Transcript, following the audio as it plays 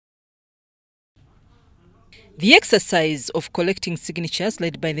The exercise of collecting signatures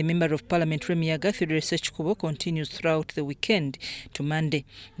led by the Member of Parliament Remiyaga Faridah continues throughout the weekend to Monday.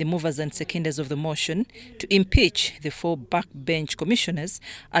 The movers and seconders of the motion to impeach the 4 backbench commissioners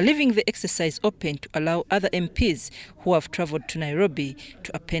are leaving the exercise open to allow other MPs who have travelled to Nairobi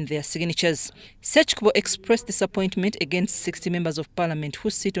to append their signatures. Sechkubo expressed disappointment against 60 members of Parliament who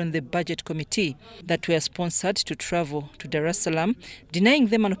sit on the Budget Committee that were sponsored to travel to Dar es Salaam, denying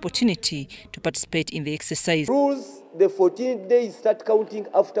them an opportunity to participate in the exercise. Rules, the 14 days start counting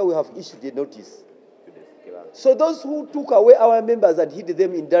after we have issued the notice. So those who took away our members and hid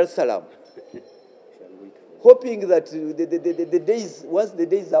them in Dar es Salaam, hoping that the days, once the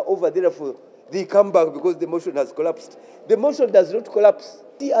days are over, therefore they come back because the motion has collapsed. The motion does not collapse.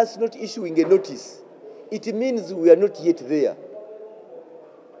 See us not issuing a notice, it means we are not yet there.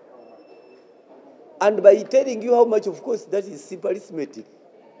 And by telling you how much, of course, that is simple arithmetic.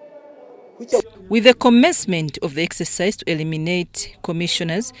 With the commencement of the exercise to eliminate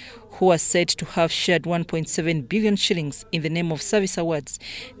commissioners who are said to have shared 1.7 billion shillings in the name of service awards,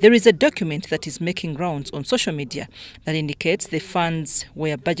 there is a document that is making rounds on social media that indicates the funds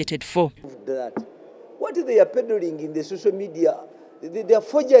were budgeted for. What they are peddling in the social media, they are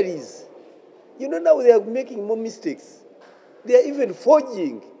forgeries. You know, now they are making more mistakes. They are even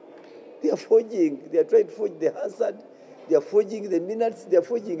forging. They are forging. They are trying to forge the hazard. They are forging the minutes. They are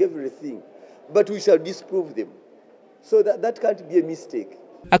forging everything. But we shall disprove them. So that can't be a mistake.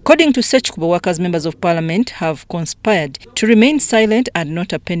 According to Sechkubo, workers, members of Parliament have conspired to remain silent and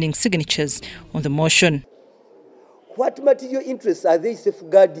not appending signatures on the motion. What material interests are they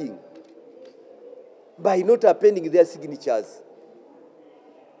safeguarding by not appending their signatures?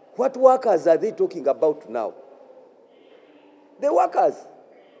 What workers are they talking about now? The workers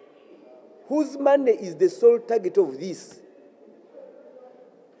whose money is the sole target of this.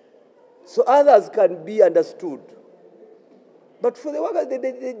 So others can be understood. But for the workers,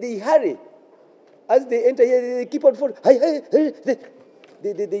 they hurry. As they enter here, they keep on falling.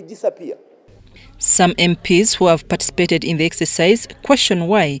 They disappear. Some MPs who have participated in the exercise question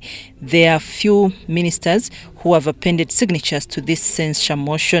why there are few ministers who have appended signatures to this censure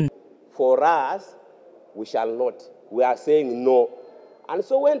motion. For us, we shall not. We are saying no. And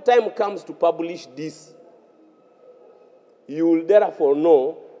so when time comes to publish this, you will therefore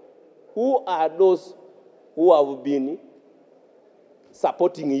know who are those who have been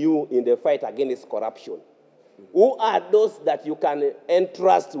supporting you in the fight against corruption. Who are those that you can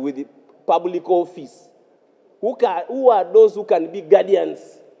entrust with public office? Who are those who can be guardians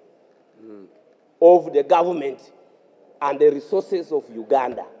of the government and the resources of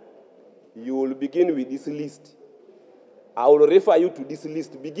Uganda? You will begin with this list. I will refer you to this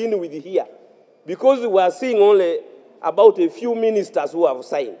list. Begin with here. Because we are seeing only about a few ministers who have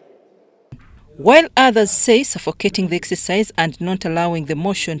signed. While others say suffocating the exercise and not allowing the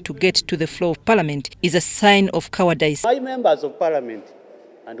motion to get to the floor of Parliament is a sign of cowardice. My members of Parliament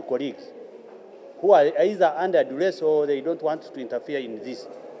and colleagues who are either under duress or they don't want to interfere in this,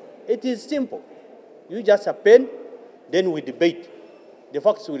 it is simple. You just append, then we debate. The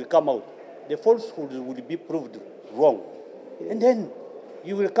facts will come out. The falsehood will be proved wrong. And then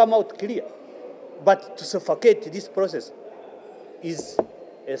you will come out clear. But to suffocate this process is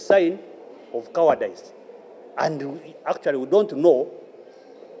a sign of cowardice. And actually we don't know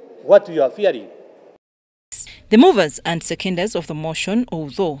what we are fearing. The movers and seconders of the motion,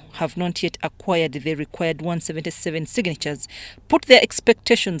 although have not yet acquired the required 177 signatures, put their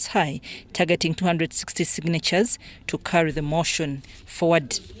expectations high, targeting 260 signatures to carry the motion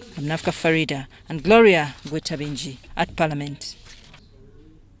forward. I'm Nanfuka Faridah and Gloria Gwetabinji at Parliament.